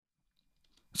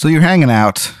So you're hanging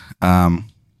out.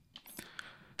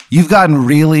 You've gotten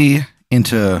really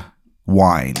into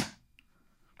wine.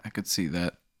 I could see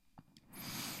that.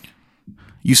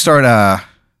 You start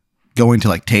going to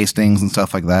like tastings and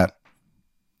stuff like that.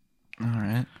 All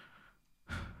right.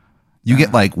 You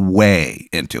get like way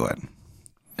into it.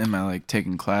 Am I like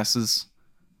taking classes?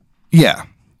 Yeah.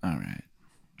 All right.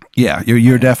 Yeah,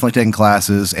 you're definitely taking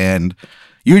classes and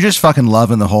you're just fucking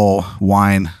loving the whole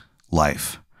wine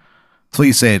life. That's what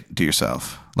you say to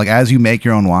yourself. Like as you make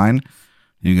your own wine,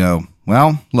 you go,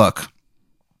 well, look,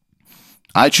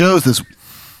 I chose this.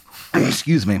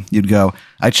 Excuse me. You'd go,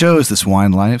 I chose this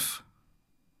wine life.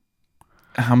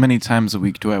 How many times a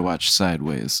week do I watch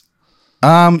Sideways?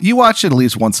 You watch it at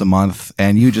least once a month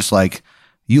and you just like,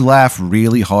 you laugh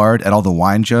really hard at all the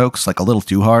wine jokes, like a little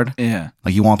too hard. Yeah.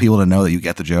 Like you want people to know that you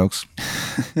get the jokes.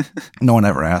 No one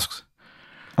ever asks.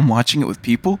 I'm watching it with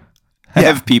people? I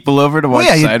have people over to watch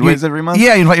Sideways every month?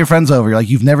 Yeah, you invite your friends over. You're like,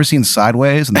 you've never seen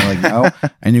Sideways? And they're like, no.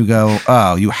 And you go,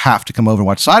 oh, you have to come over and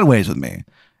watch Sideways with me.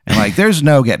 And like, there's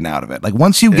no getting out of it. Like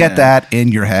once you get that in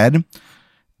your head,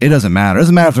 it doesn't matter. It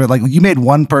doesn't matter if they're like, you made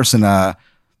one person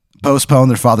postpone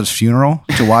their father's funeral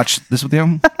to watch this with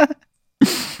you.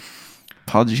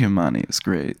 Paul Giamatti is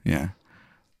great. Yeah.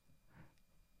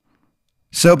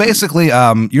 So basically,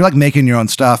 you're like making your own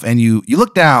stuff and you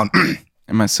look down.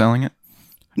 Am I selling it?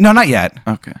 No, not yet.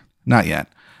 Okay. Not yet.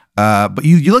 But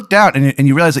you look down and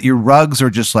you realize that your rugs are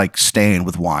just like stained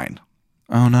with wine.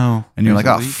 Oh no. And you're There's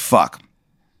like, a oh, leak? fuck.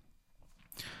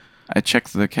 I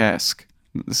checked the cask.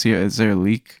 See, is there a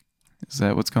leak? Is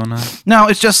that what's going on? No,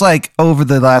 it's just like over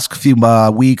the last few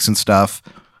weeks and stuff,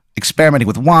 experimenting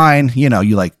with wine, you know,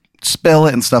 you like spill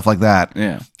it and stuff like that.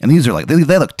 Yeah. And these are like, they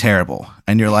look terrible.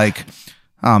 And you're like,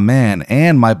 oh man,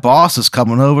 and my boss is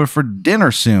coming over for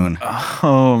dinner soon.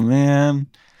 Oh man.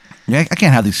 Yeah, I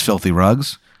can't have these filthy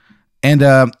rugs. And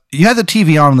you had the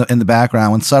TV on in the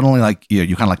background when suddenly like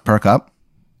you kind of like perk up.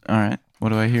 All right. What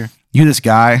do I hear? You hear this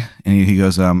guy and he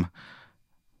goes,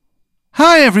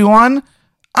 hi everyone,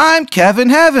 I'm Kevin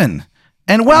Heaven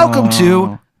and welcome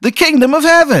to the Kingdom of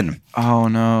Heaven. Oh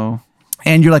no.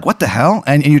 And you're like, what the hell?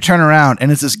 And you turn around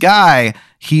and it's this guy.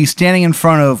 He's standing in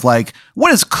front of like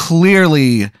what is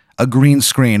clearly a green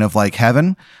screen of like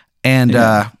heaven.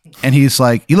 And he's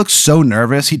like, he looks so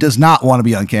nervous. He does not want to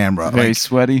be on camera. Very like,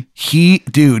 sweaty. he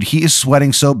is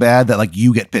sweating so bad that like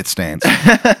you get pit stains.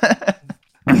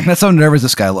 That's how nervous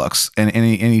this guy looks. And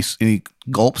he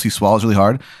gulps, he swallows really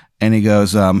hard. And he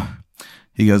goes,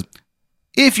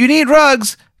 if you need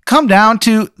rugs, come down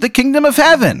to the Kingdom of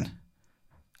Heaven.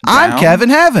 I'm Kevin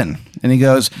Heaven. And he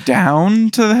goes,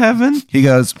 down to the heaven? He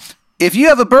goes, if you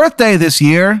have a birthday this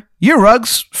year, your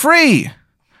rug's free.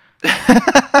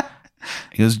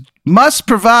 He goes, must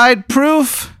provide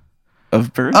proof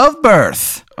Of birth? of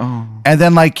birth. Oh. And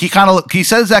then like he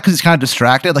says that because he's kind of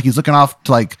distracted. Like he's looking off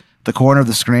to like the corner of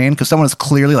the screen because someone is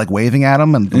clearly like waving at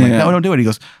him. And I'm like, no, don't do it. He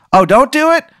goes, oh, don't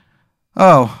do it?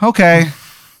 Oh, okay.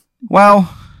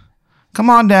 Well, come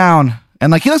on down.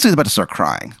 And like he looks like he's about to start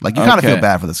crying. Like you kind of feel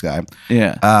bad for this guy.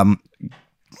 Yeah.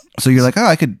 So you're like, oh,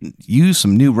 I could use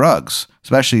some new rugs,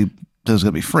 especially if it's going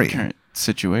to be free. Current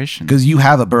situation. Because you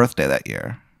have a birthday that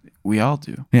year. We all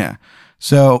do. Yeah.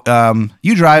 So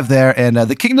you drive there, and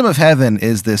the Kingdom of Heaven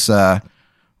is this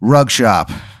rug shop.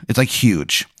 It's like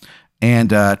huge. And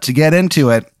to get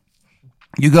into it,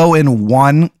 you go in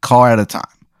one car at a time.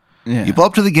 Yeah. You pull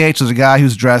up to the gates. There's a guy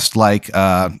who's dressed like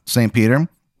St. Peter.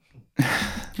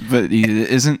 But he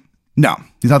isn't. No,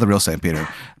 he's not the real St. Peter.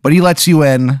 But he lets you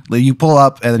in. Like, you pull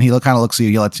up, and then he kind of looks at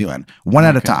you. He lets you in. One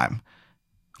at a time.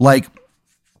 Like,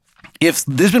 if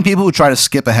there's been people who try to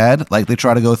skip ahead, like they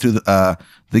try to go through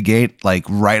the gate, like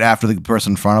right after the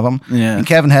person in front of them. Yeah. And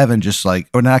Kevin Heaven just like,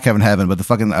 or not Kevin Heaven, but the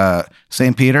fucking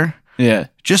St. Peter. Yeah.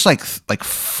 Just like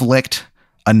flicked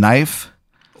a knife.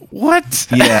 What?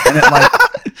 Yeah. And it like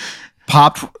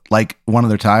popped like one of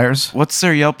their tires. What's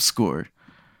their Yelp score?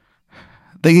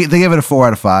 They give it a 4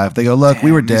 out of 5. They go, look,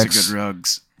 we were dicks. These are good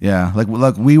rugs. Yeah. Like,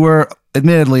 look, we were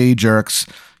admittedly jerks.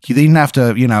 They didn't have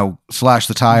to, slash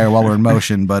the tire while we're in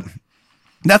motion, but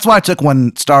that's why I took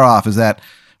 1 star off, is that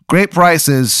great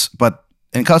prices,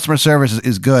 and customer service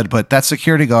is good, but that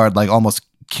security guard like almost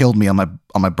killed me on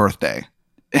my birthday.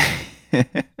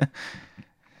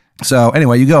 So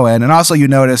anyway, you go in, and also you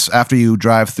notice after you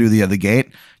drive through the gate,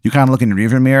 you kind of look in your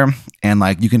rearview mirror, and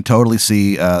like you can totally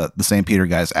see the St. Peter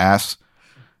guy's ass.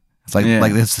 It's like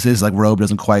his like robe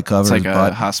doesn't quite cover It's like his a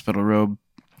butt. hospital robe.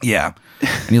 Yeah,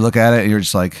 and you look at it, and you're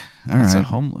just like, all right, It's a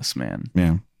homeless man.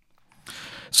 yeah.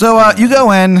 So you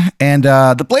go in, and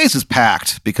the place is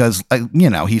packed because,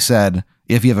 he said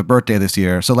if you have a birthday this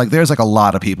year. So like, there's like a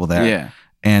lot of people there. Yeah.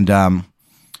 And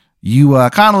You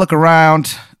kind of look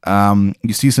around.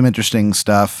 You see some interesting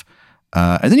stuff.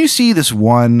 And then you see this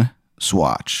one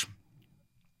swatch.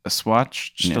 A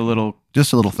swatch? Just Yeah. a little,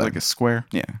 Just a little thing. like a square?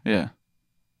 Yeah. Yeah.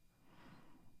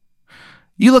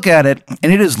 You look at it,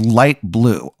 and it is light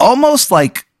blue. Almost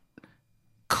like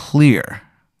clear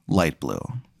light blue.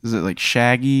 Is it like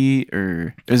shaggy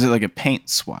or is it like a paint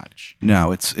swatch?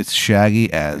 No, it's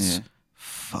shaggy as Yeah.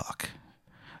 fuck.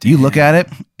 You look at it,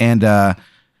 and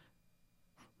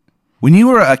when you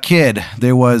were a kid,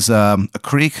 there was a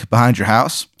creek behind your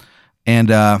house, and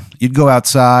you'd go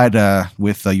outside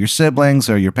with your siblings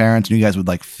or your parents, and you guys would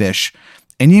like fish,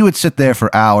 and you would sit there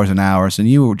for hours and hours, and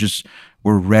you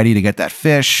were ready to get that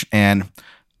fish, and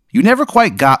you never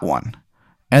quite got one,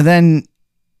 and then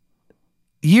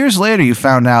years later, you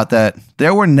found out that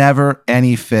there were never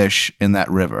any fish in that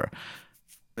river.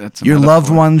 That's a Your loved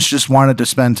metaphor. ones just wanted to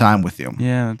spend time with you.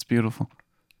 Yeah, that's beautiful.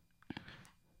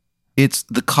 It's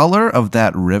the color of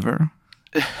that river.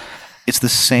 It's the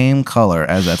same color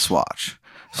as that swatch.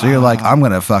 So you're like, I'm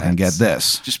going to fucking get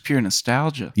this. Just pure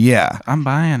nostalgia. Yeah. I'm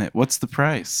buying it. What's the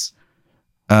price?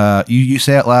 You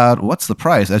say out loud, what's the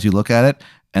price as you look at it?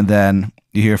 And then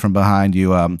you hear from behind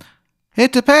you,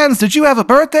 it depends. Did you have a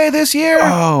birthday this year?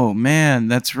 Oh, man,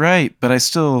 that's right. But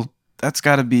that's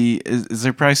got to be, is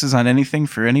there prices on anything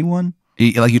for anyone?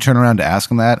 You turn around to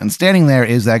ask him that, and standing there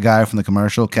is that guy from the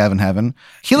commercial, Kevin Heaven.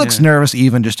 He looks Yeah. nervous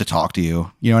even just to talk to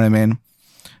you. You know what I mean?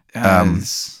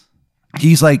 It's-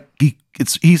 He's like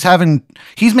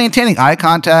he's maintaining eye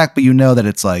contact, but you know that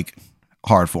it's like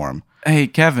hard for him. Hey,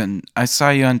 Kevin, I saw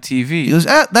you on TV. He goes,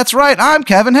 "That's right, I'm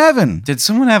Kevin Heaven." Did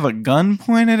someone have a gun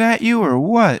pointed at you or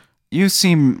what? You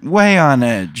seem way on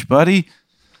edge, buddy.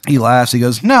 He laughs. He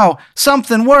goes, "No,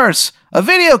 something worse. A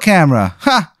video camera.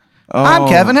 Ha! I'm Oh.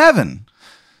 Kevin Heaven."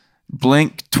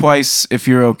 Blink twice if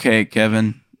you're okay,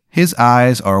 Kevin. His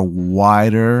eyes are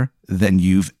wider than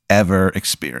you've ever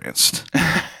experienced.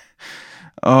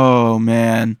 Oh,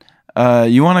 man.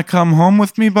 You want to come home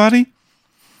with me, buddy?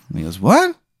 And he goes,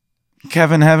 "What?"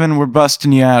 Kevin Heaven, we're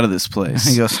busting you out of this He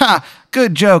place. goes, "Ha!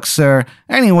 Good joke, sir.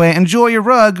 Anyway, enjoy your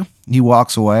rug." He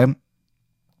walks away.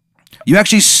 You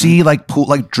actually see like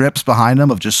drips behind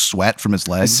him of just sweat from his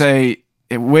I legs. say,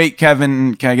 wait,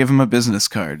 Kevin, can I give him a business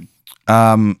card?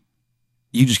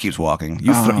 You just keeps walking.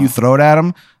 You Oh. you throw it at him.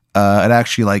 It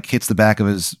actually like hits the back of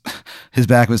his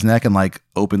back of his neck and like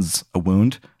opens a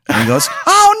wound. And he goes,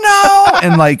 "Oh no!"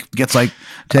 and like gets like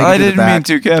taken I to the didn't mean back.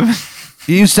 to, Kevin.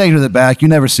 You just take him to the back. You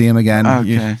never see him again.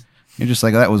 Okay. You're just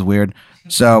like, that was weird.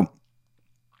 So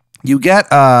you get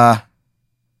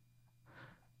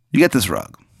this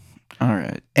rug, All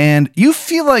right. and you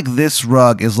feel like this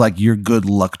rug is like your good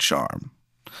luck charm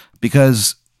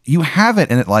because you have it,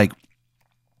 and it like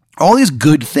all these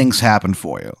good things happen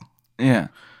for you. Yeah.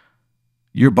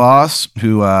 Your boss,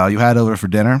 who you had over for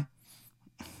dinner,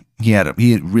 he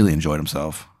really enjoyed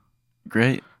himself.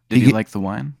 Great. Did He- you like the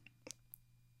wine?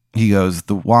 He goes,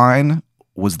 "The wine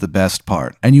was the best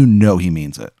part," and you know he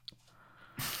means it.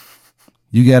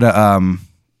 You get a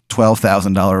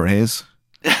 $12,000 raise.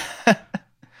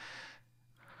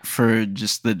 For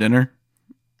just the dinner?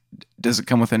 Does it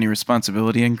come with any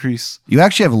responsibility increase? You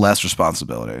actually have less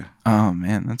responsibility. Oh,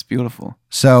 man, that's beautiful.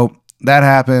 So that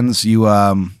happens. You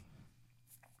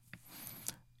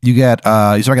get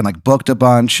you start getting like booked a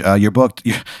bunch. You're booked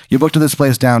to this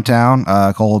place downtown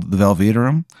called the Velveeta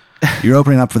Room. You're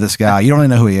opening up for this guy. You don't really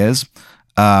know who he is.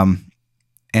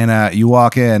 And you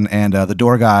walk in, and the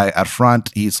door guy out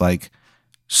front, he's like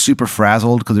super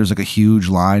frazzled because there's like a huge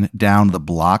line down the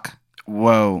block.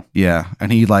 Whoa. Yeah,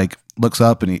 and he like looks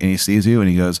up and he sees you, and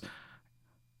he goes,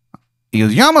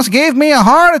 "You almost gave me a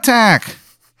heart attack."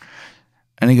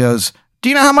 And he goes, "Do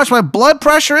you know how much my blood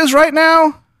pressure is right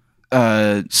now?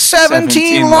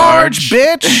 17 large,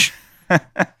 bitch."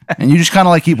 And you just kind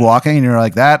of like keep walking, and you're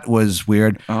like, "That was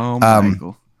weird." Oh,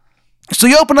 Michael. So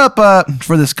you open up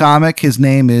for this comic. His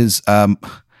name is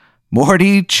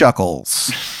Morty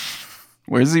Chuckles.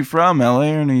 Where's he from?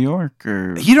 LA or New York?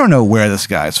 Or You don't know where this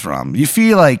guy's from. You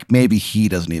feel like maybe he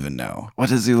doesn't even know. what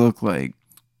does he look like?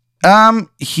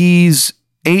 He's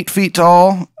 8 feet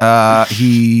tall.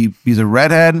 He's a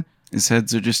redhead. His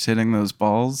heads are just hitting those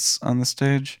balls on the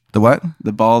stage? The what?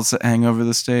 The balls that hang over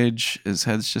the stage, his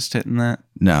head's just hitting that?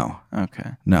 No.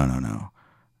 Okay. No.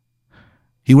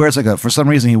 He wears for some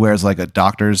reason he wears like a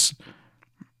doctor's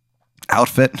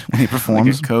outfit when he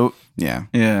performs. Like a coat? Yeah.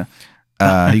 Yeah.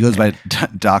 He goes by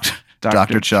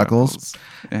Dr. Chuckles.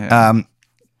 Yeah.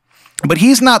 But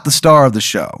he's not the star of the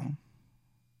show.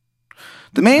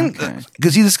 The main, Okay.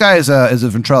 because this guy is a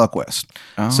ventriloquist,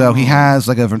 so he Oh. has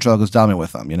like a ventriloquist dummy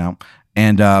with him, you know.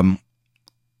 And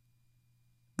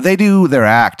they do their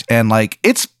act, and like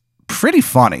it's pretty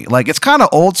funny. Like it's kind of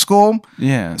old school.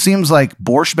 Yeah. Seems like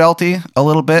Borscht Belty a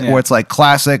little bit, Yeah. where it's like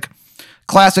classic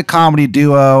comedy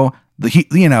duo.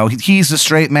 He's the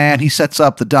straight man. He sets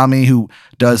up the dummy who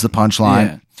does the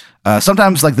punchline.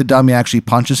 Sometimes like the dummy actually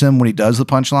punches him when he does the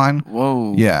punchline.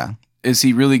 Whoa. Yeah. Is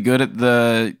he really good at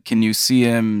the? Can you see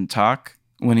him talk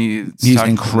when he's He's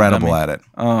incredible at it.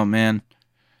 Oh man.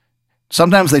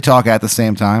 Sometimes they talk at the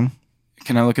same time.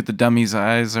 Can I look at the dummy's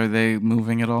eyes? Are they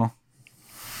moving at all?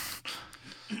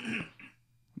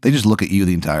 They just look at you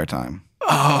the entire time.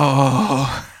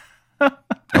 Oh.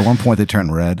 At one point, they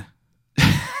turn red.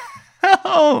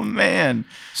 Oh man.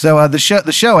 So the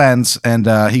show ends, and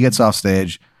he gets off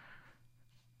stage,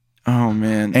 Oh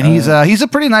man. and he's a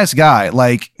pretty nice guy.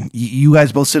 Like you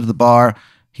guys both sit at the bar.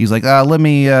 He's like, let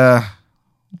me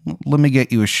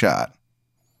get you a shot.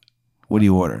 What do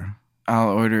you order? I'll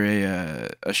order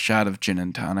a shot of gin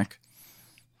and tonic.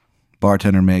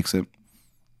 Bartender makes it.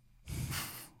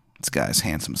 This guy's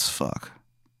handsome as fuck.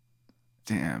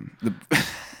 Damn.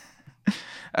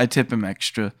 I tip him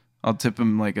extra. I'll tip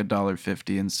him like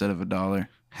 $1.50 instead of $1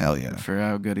 Hell yeah. for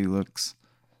how good he looks.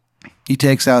 He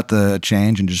takes out the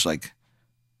change and just like,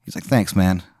 he's like, thanks,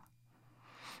 man.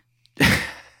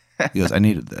 He goes, I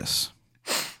needed this.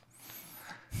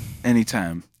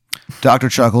 Anytime. Dr.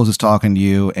 Chuckles is talking to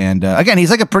you, and again,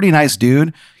 he's like a pretty nice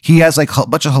dude. He has like a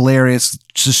bunch of hilarious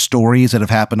just stories that have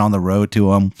happened on the road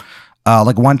to him.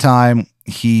 Like one time,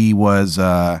 he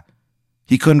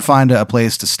couldn't find a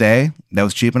place to stay that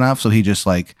was cheap enough, so he just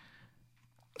like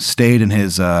stayed in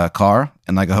his car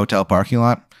in like a hotel parking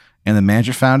lot, and the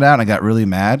manager found out and got really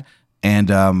mad,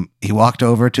 and he walked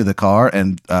over to the car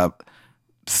and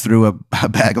threw a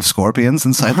bag of scorpions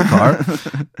inside the car,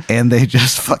 and they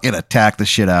just fucking attacked the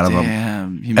shit out of him.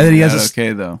 Damn. He then he made has it this-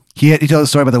 okay though. He told a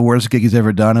story about the worst gig he's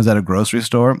ever done. It was at a grocery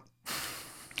store,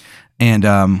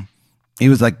 and he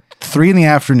was like 3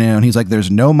 p.m. He's like, "There's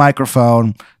no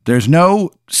microphone, there's no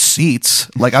seats.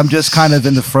 Like I'm just kind of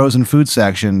in the frozen food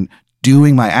section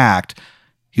doing my act."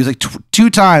 He was like, 2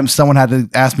 times someone had to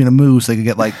ask me to move so they could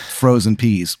get like frozen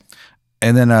peas,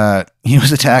 and then he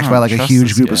was attacked by like a trust huge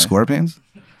this group guy. of scorpions.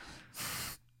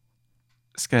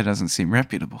 This guy doesn't seem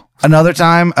reputable. Another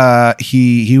time,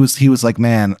 he was like,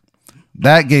 man,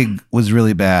 that gig was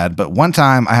really bad. But one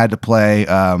time I had to play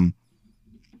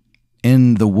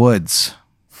in the woods.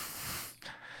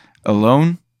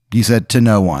 Alone? He said to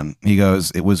no one. He goes,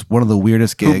 it was one of the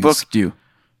weirdest gigs. Who booked you?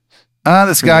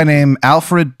 This guy named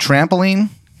Alfred Trampoline.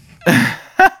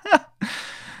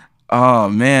 Oh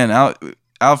man,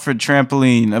 Alfred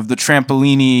Trampoline of the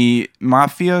Trampolini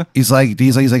Mafia. He's like,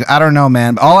 I don't know,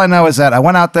 man. All I know is that I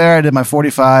went out there, I did my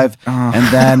 45, and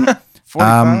then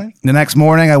 45? the next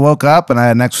morning I woke up and I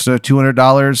had an extra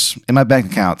 $200 in my bank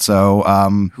account. So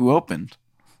Who opened?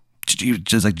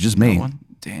 just me. No one?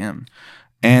 Damn.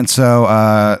 And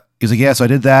so he's like, yeah, so I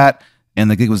did that,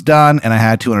 and the gig was done, and I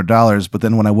had $200. But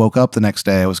then when I woke up the next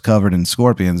day, I was covered in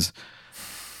scorpions.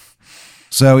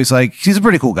 So he's like, he's a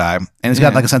pretty cool guy, and he's got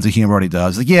Yeah. like a sense of humor what he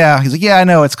does. He's like, yeah, I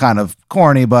know it's kind of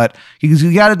corny, but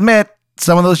you got to admit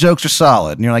some of those jokes are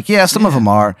solid. And you're like, yeah, some of them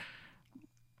are.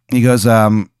 He goes,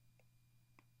 you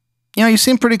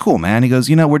seem pretty cool, man. He goes,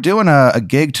 we're doing a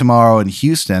gig tomorrow in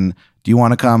Houston. Do you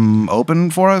want to come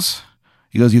open for us?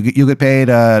 He goes, you get paid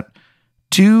 $250.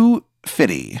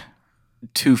 $250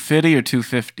 or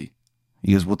 $250?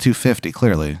 He goes, well, $250,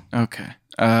 clearly. Okay.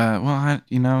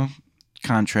 Well,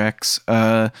 contracts.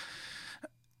 I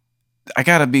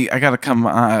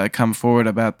gotta come forward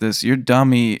about this. Your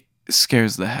dummy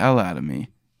scares the hell out of me.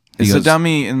 He Is the goes-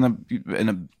 dummy in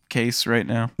a case right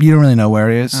now? You don't really know where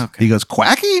he is. Okay. He goes,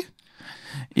 Quacky?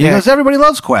 He Yeah. goes, everybody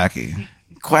loves Quacky.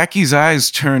 Quacky's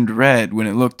eyes turned red when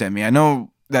it looked at me. I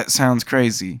know that sounds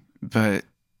crazy, but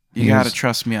you He gotta goes-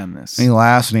 trust me on this. And he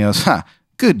laughs and he goes,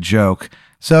 good joke.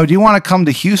 So do you want to come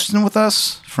to Houston with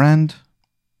us, friend?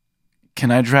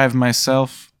 Can I drive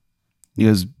myself? He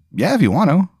goes, yeah, if you want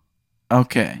to.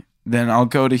 Okay, then I'll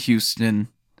go to Houston.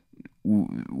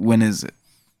 When is it?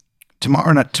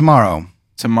 Tomorrow, not tomorrow.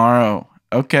 Tomorrow.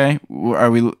 Okay.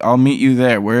 I'll meet you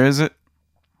there. Where is it?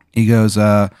 He goes,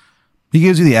 he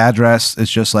gives you the address.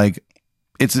 It's just like,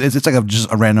 it's like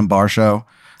just a random bar show.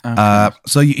 Okay.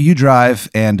 So you drive,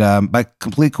 and by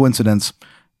complete coincidence,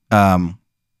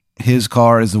 his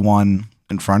car is the one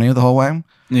in front of you the whole way.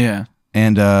 Yeah.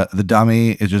 And the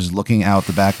dummy is just looking out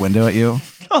the back window at you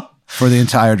for the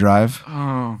entire drive.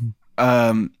 Oh.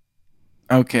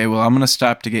 Okay. Well, I'm gonna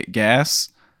stop to get gas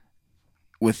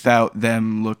without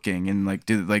them looking, and I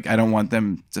don't want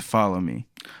them to follow me.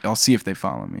 I'll see if they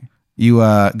follow me. You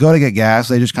go to get gas.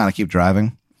 They just kind of keep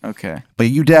driving. Okay. But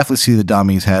you definitely see the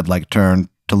dummy's head like turn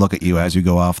to look at you as you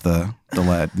go off the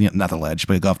ledge, not the ledge,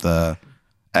 but you go off the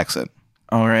exit.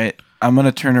 All right. I'm going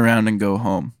to turn around and go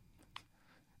home.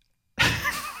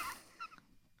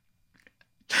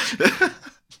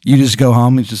 You just go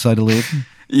home and just decide to leave?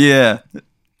 Yeah.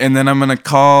 And then I'm going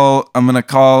to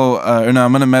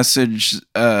message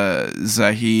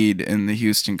Zahid in the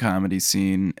Houston comedy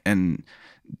scene and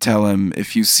tell him,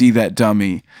 if you see that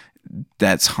dummy,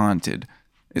 that's haunted.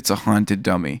 It's a haunted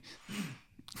dummy.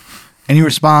 And he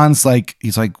responds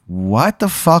he's like, what the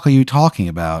fuck are you talking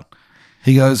about?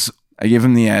 He goes, I give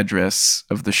him the address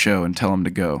of the show and tell him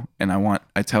to go. And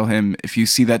I tell him, if you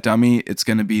see that dummy, it's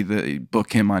going to be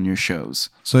book him on your shows.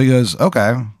 So he goes,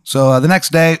 okay. So the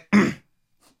next day,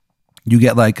 you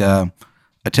get a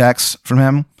text from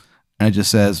him, and it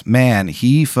just says, man,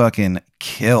 he fucking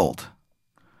killed.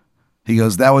 He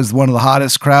goes, that was one of the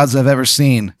hottest crowds I've ever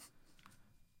seen.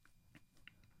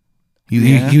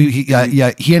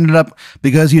 He ended up,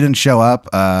 because he didn't show up,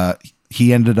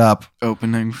 he ended up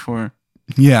opening for.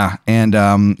 Yeah, and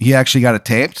he actually got it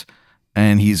taped,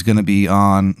 and he's going to be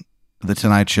on The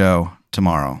Tonight Show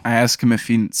tomorrow. I asked him if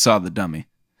he saw the dummy.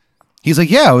 He's like,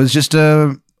 yeah, it was just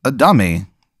a dummy.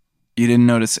 You didn't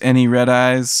notice any red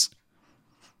eyes?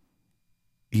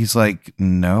 He's like,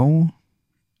 no.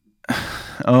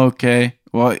 Okay.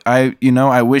 Well,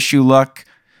 I wish you luck,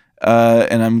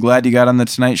 and I'm glad you got on The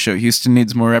Tonight Show. Houston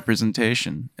needs more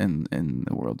representation in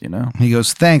the world, He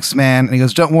goes, thanks, man. And he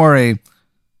goes, don't worry.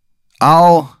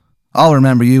 I'll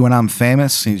remember you when I'm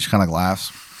famous. He just kind of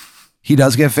laughs. He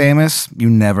does get famous. You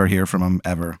never hear from him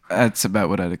ever. That's about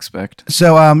what I'd expect.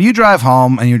 So you drive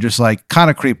home and you're just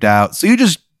kind of creeped out. So you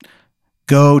just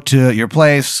go to your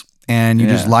place and you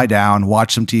just lie down,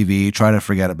 watch some TV, try to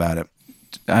forget about it.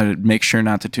 I'd make sure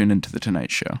not to tune into The Tonight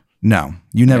Show. No,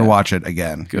 you never watch it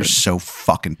again. Good. You're so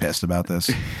fucking pissed about this.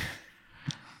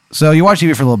 So you watch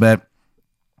TV for a little bit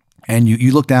and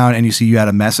you look down and you see you had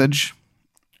a message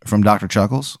from Dr.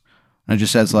 Chuckles. And it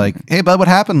just says hey, bud, what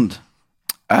happened?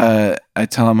 I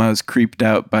tell him I was creeped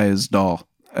out by his doll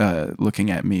looking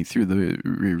at me through the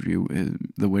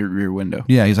rear window.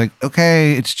 Yeah, he's like,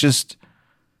 okay, it's just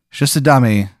a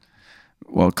dummy.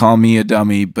 Well, call me a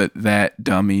dummy, but that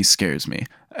dummy scares me.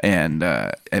 And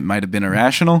it might have been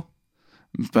irrational,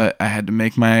 but I had to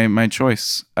make my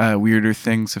choice. Weirder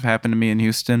things have happened to me in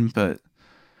Houston, but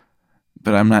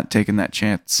I'm not taking that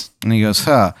chance. And he goes,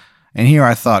 huh. And here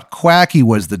I thought Quacky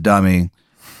was the dummy.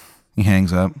 He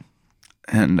hangs up.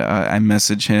 And I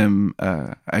message him.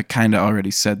 I kind of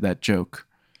already said that joke.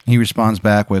 He responds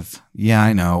back with, yeah,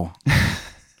 I know.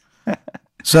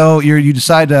 So you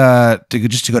decide to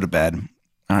go to bed.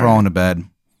 Crawl into bed.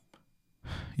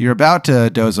 You're about to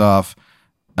doze off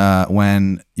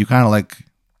when you kind of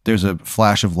there's a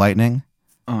flash of lightning.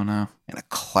 Oh, no. And a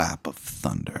clap of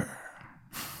thunder.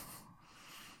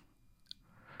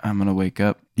 I'm going to wake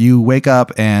up. You wake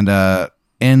up and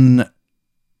in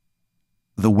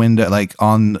the window,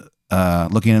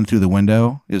 looking in through the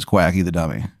window is Quacky the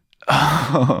dummy.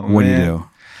 Oh, what man. do you do?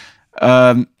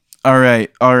 All right.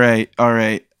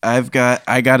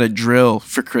 I got a drill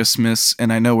for Christmas,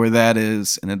 and I know where that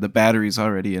is, and the battery's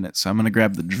already in it. So I'm going to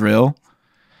grab the drill.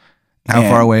 How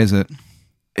far away is it?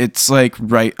 It's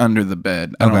right under the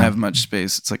bed. I don't have much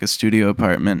space. It's a studio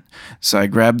apartment. So I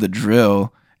grab the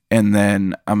drill, and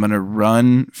then I'm going to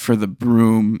run for the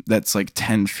broom that's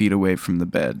 10 feet away from the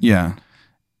bed. Yeah.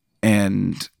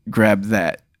 And grab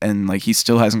that. And he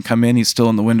still hasn't come in. He's still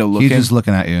in the window looking. He's just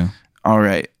looking at you. All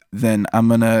right. Then I'm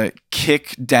going to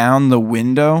kick down the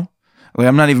window.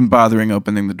 I'm not even bothering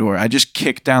opening the door. I just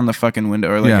kick down the fucking window,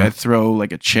 or I throw a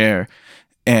chair.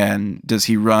 And does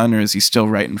he run, or is he still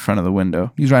right in front of the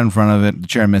window? He's right in front of it. The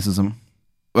chair misses him.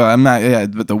 Well, I'm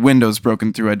not, but the window's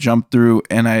broken through. I jump through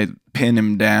and I pin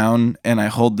him down and I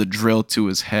hold the drill to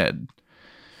his head.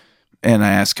 And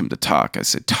I ask him to talk. I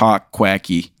said, talk,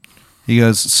 Quacky. He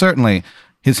goes, certainly.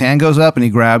 His hand goes up and he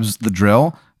grabs the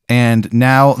drill. And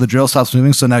now the drill stops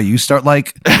moving. So now you start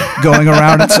going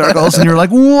around in circles and you're like,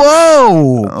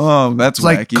 whoa. Oh, that's it's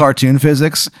wacky. Cartoon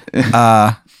physics.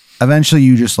 Eventually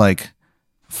you just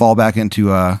fall back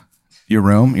into your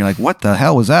room. You're like, what the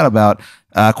hell was that about?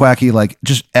 Quacky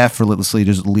just effortlessly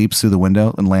just leaps through the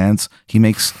window and lands. He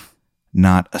makes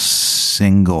not a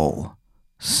single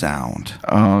sound.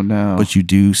 Oh no. But you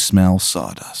do smell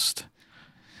sawdust.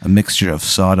 A mixture of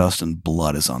sawdust and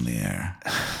blood is on the air.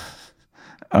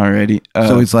 Alrighty.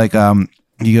 So he's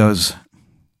he goes,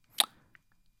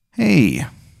 hey,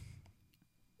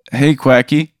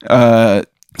 Quacky.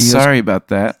 Sorry about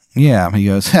that. Yeah. He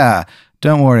goes,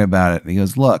 don't worry about it. He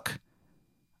goes, look,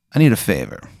 I need a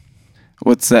favor.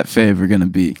 What's that favor going to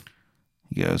be?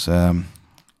 He goes,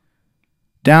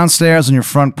 Downstairs on your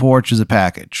front porch is a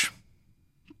package.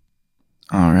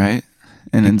 All right.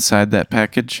 And inside that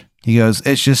package? He goes,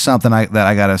 it's just something that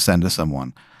I got to send to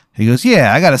someone. He goes,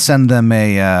 yeah, I got to send them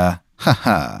a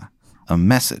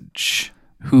message.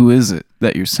 Who is it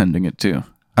that you're sending it to?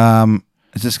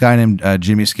 It's this guy named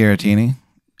Jimmy Scaratini.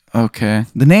 Okay.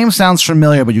 The name sounds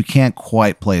familiar, but you can't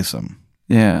quite place him.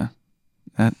 Yeah.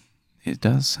 It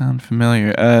does sound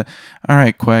familiar. All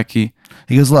right, Quacky.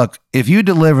 He goes, look, if you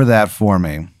deliver that for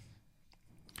me,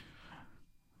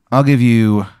 I'll give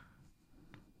you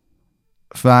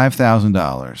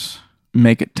 $5,000.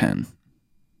 Make it 10.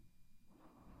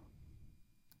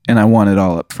 And I want it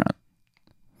all up front.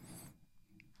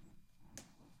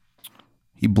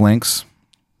 He blinks.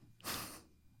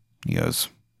 He goes,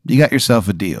 you got yourself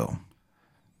a deal.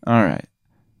 All right.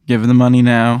 Give her the money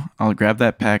now. I'll grab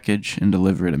that package and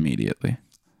deliver it immediately.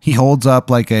 He holds up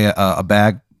like a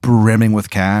bag brimming with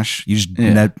cash. You just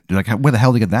you're like, where the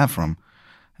hell did you get that from?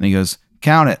 And he goes,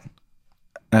 count it.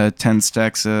 10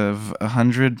 stacks of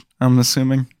 100, I'm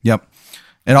assuming. Yep.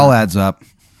 It all adds up.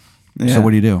 Yeah. So what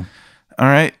do you do? All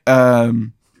right.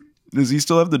 Does he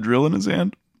still have the drill in his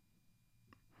hand?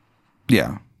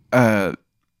 Yeah. I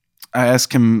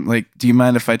ask him, like, do you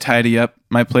mind if I tidy up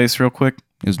my place real quick?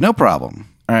 He goes, no problem.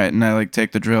 All right. And I, like,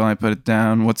 take the drill and I put it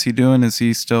down. What's he doing? Is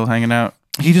he still hanging out?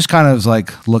 He just kind of is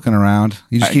like looking around.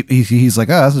 You just he's like,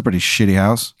 oh, this is a pretty shitty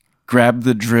house. Grab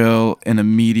the drill and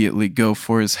immediately go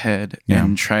for his head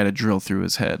and try to drill through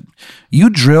his head. You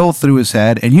drill through his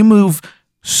head and you move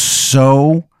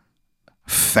so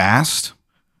fast.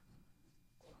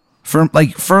 For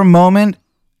a moment,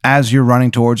 as you're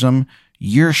running towards him,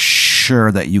 you're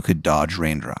sure that you could dodge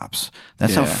raindrops.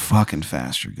 That's how fucking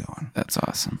fast you're going. That's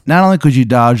awesome. Not only could you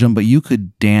dodge them, but you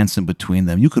could dance in between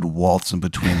them. You could waltz in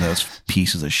between those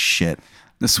pieces of shit.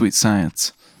 The sweet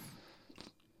science.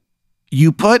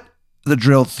 You put the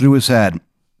drill through his head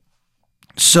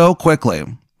so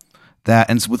quickly that,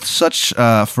 and with such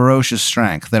ferocious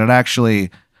strength that it actually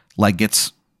like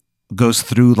goes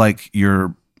through like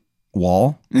your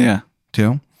wall. Yeah.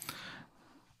 Too.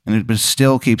 And it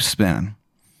still keeps spinning.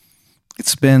 It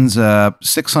spins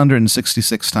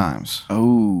 666 times.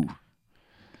 Oh.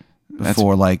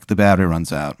 Before like the battery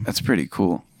runs out. That's pretty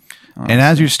cool. Honestly. And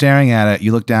as you're staring at it,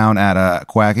 you look down at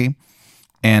Quacky,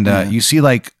 and you see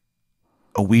like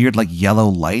a weird like yellow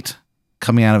light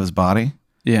coming out of his body.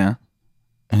 Yeah.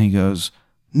 And he goes,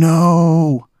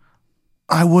 "No,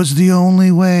 I was the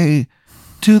only way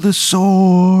to the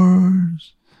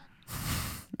source."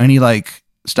 And he like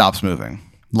stops moving.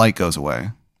 Light goes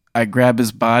away. I grab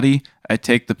his body. I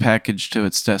take the package to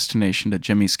its destination, to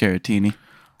Jimmy Scaratini.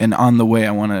 And on the way,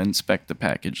 I want to inspect the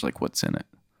package, like what's in it.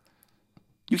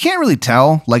 You can't really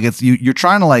tell. Like it's you're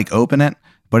trying to like open it,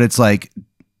 but it's like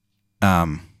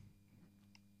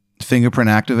fingerprint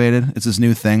activated. It's this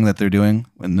new thing that they're doing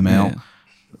in the mail. Yeah.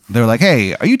 They're like,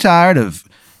 "Hey, are you tired of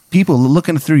people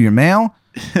looking through your mail?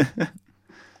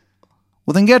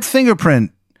 Well, then get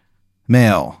fingerprint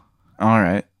mail." All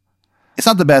right. It's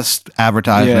not the best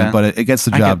advertisement, but it gets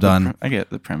the job done. I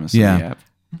get the premise of the app.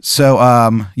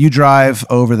 So you drive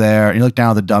over there and you look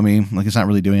down at the dummy, like it's not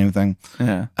really doing anything.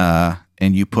 Yeah.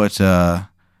 And you put the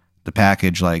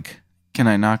package like... Can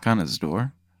I knock on his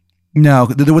door? No,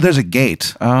 there's a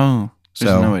gate. Oh.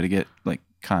 There's no way to get like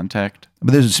contact.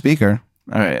 But there's a speaker.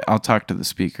 All right. I'll talk to the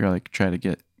speaker. Like try to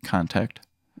get contact.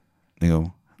 They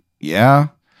go, "Yeah?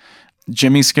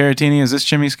 Jimmy Scaratini? Is this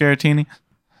Jimmy Scaratini?"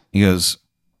 He goes,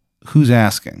 "Who's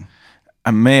asking?"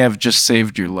 "I may have just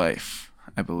saved your life,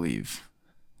 I believe."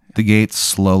 The gate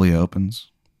slowly opens.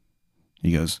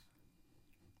 He goes,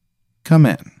 "Come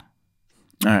in."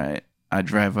 All right. I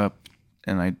drive up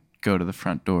and I go to the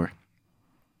front door.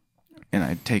 And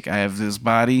I have this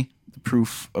body, the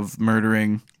proof of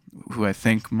murdering who I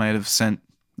think might have sent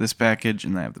this package,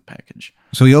 and I have the package.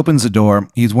 So he opens the door.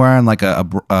 He's wearing like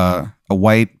a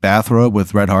white bathrobe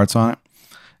with red hearts on it.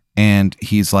 And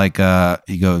he's like,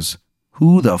 he goes,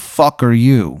 "Who the fuck are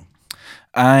you?"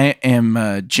 "I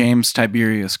am James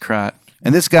Tiberius Crott."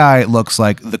 And this guy looks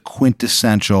like the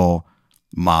quintessential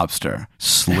mobster.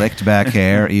 Slicked back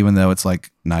hair, even though it's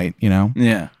like night, you know?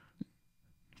 Yeah.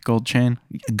 Gold chain?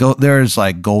 There's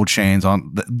like gold chains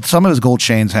on. Some of his gold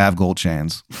chains have gold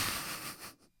chains.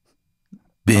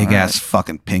 Big ass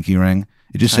fucking pinky ring.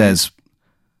 It just says,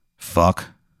 "Fuck."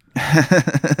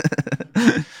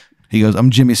 He goes, "I'm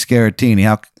Jimmy Scaratini.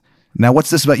 Now what's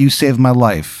this about you saved my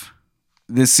life?"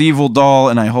 "This evil doll,"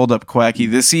 and I hold up Quacky,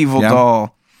 "this evil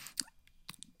doll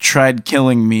tried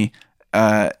killing me,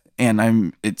 and and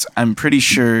I'm pretty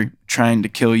sure trying to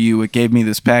kill you. It gave me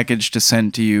this package to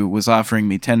send to you, was offering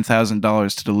me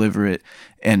 $10,000 to deliver it,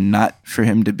 and not for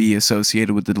him to be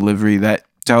associated with the delivery. That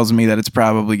tells me that it's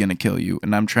probably going to kill you,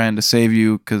 and I'm trying to save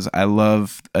you because I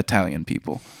love Italian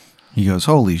people. He goes,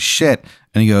 holy shit.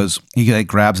 And he like,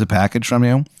 grabs a package from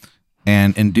you.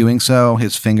 And in doing so,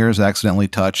 his fingers accidentally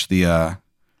touch the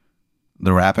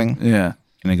wrapping. Yeah.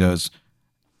 And he goes,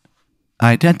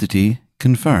 identity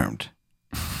confirmed.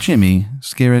 Jimmy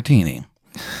Scaratini.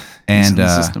 And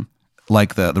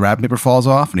like the wrapping paper falls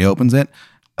off and he opens it.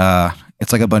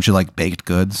 It's like a bunch of like baked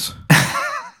goods.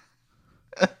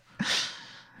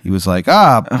 He was like,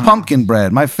 pumpkin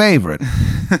bread, my favorite.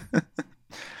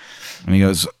 And he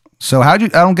goes, so I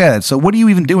don't get it. So what are you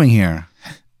even doing here?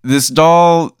 This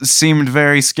doll seemed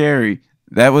very scary.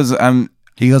 That was,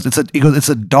 He goes, it's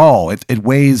a doll. It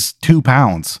weighs 2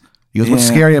 pounds. He goes, what's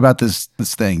scary about this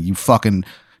thing? You fucking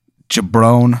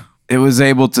jabron. It was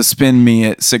able to spin me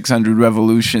at 600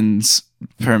 revolutions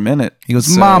per minute. He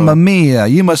goes, Mamma mia,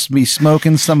 you must be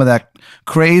smoking some of that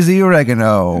crazy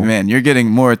oregano. Man, you're getting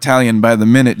more Italian by the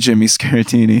minute, Jimmy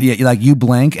Scaratini. Yeah, like you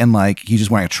blink and like he's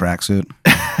just wearing a tracksuit.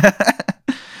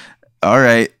 All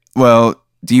right. Well,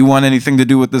 do you want anything to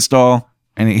do with this doll?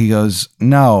 And he goes,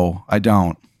 no, I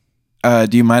don't.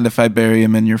 Do you mind if I bury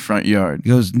him in your front yard? He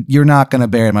goes, you're not going to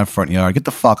bury it in my front yard. Get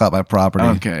the fuck out my property.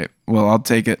 Okay. Well, I'll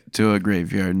take it to a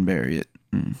graveyard and bury it.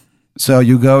 So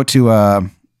you go to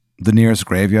the nearest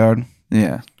graveyard.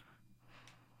 Yeah.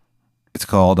 It's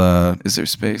called... Is there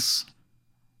space?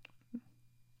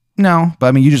 No, but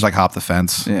I mean, you just like hop the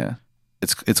fence. Yeah.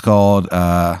 It's called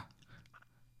the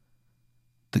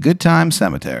Good Time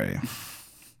Cemetery.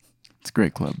 It's a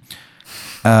great club.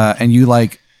 And you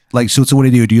like so what do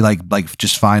you do? Do you like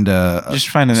just find an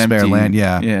spare empty land?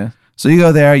 Yeah. Yeah. So you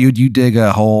go there, you dig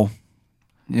a hole.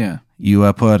 Yeah.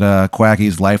 You put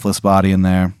Quacky's lifeless body in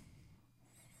there.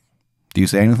 Do you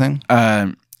say anything?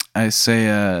 I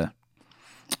say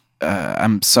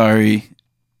I'm sorry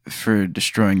for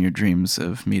destroying your dreams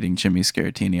of meeting Jimmy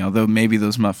Scaratini. Although maybe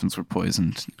those muffins were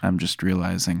poisoned. I'm just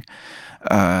realizing.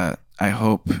 I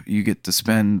hope you get to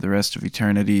spend the rest of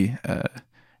eternity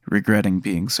regretting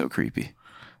being so creepy.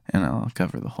 And I'll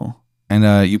cover the hole.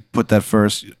 And you put that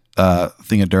first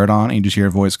thing of dirt on, and you just hear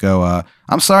a voice go,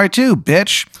 I'm sorry too,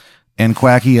 bitch. And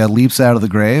Quacky leaps out of the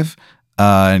grave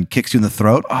and kicks you in the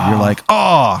throat. Oh. You're like,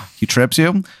 oh! He trips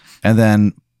you and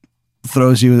then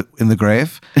throws you in the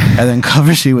grave and then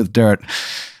covers you with dirt.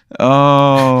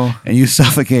 Oh. And you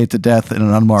suffocate to death in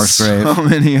an unmarked grave. So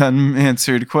many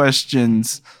unanswered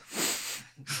questions.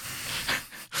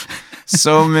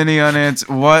 So many unanswered.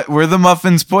 What were the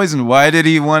muffins poisoned? Why did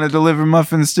he want to deliver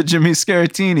muffins to Jimmy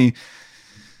Scaratini?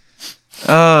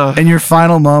 In your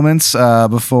final moments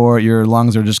before your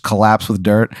lungs are just collapsed with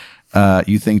dirt,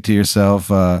 you think to yourself,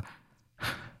 how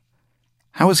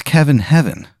is Kevin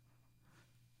heaven?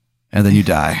 And then you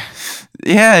die.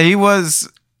 Yeah, he was.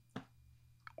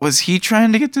 Was he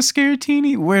trying to get to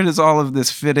Scaratini? Where does all of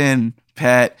this fit in,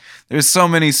 Pat? There's so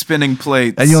many spinning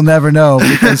plates. And you'll never know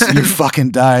because you fucking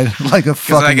died like a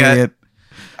fucking idiot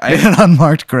in an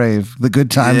unmarked grave. The Good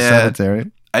Time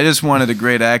Cemetery. I just wanted a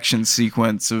great action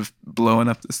sequence of blowing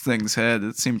up this thing's head.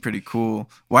 It seemed pretty cool.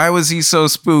 Why was he so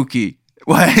spooky?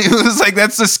 Why? It was like,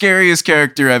 that's the scariest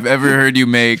character I've ever heard you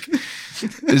make.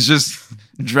 It's just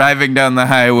driving down the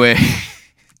highway.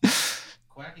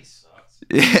 Quacky sucks.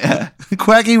 Yeah.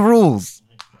 Quacky rules.